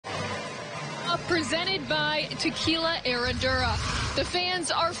presented by Tequila Herradura. The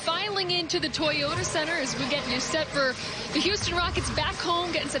fans are filing into the Toyota Center as we get you set for the Houston Rockets back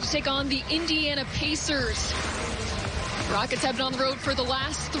home, getting set to take on the Indiana Pacers. Rockets have been on the road for the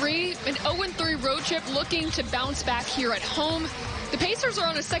last three, an 0-3 road trip, looking to bounce back here at home. The Pacers are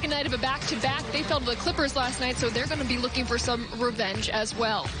on a second night of a back-to-back. They fell to the Clippers last night, so they're going to be looking for some revenge as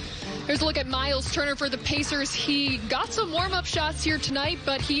well. Here's a look at Miles Turner for the Pacers. He got some warm-up shots here tonight,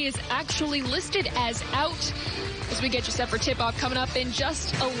 but he is actually listed as out as we get you set for tip-off coming up in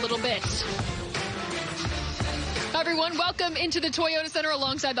just a little bit. Hi, everyone. Welcome into the Toyota Center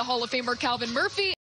alongside the Hall of Famer Calvin Murphy.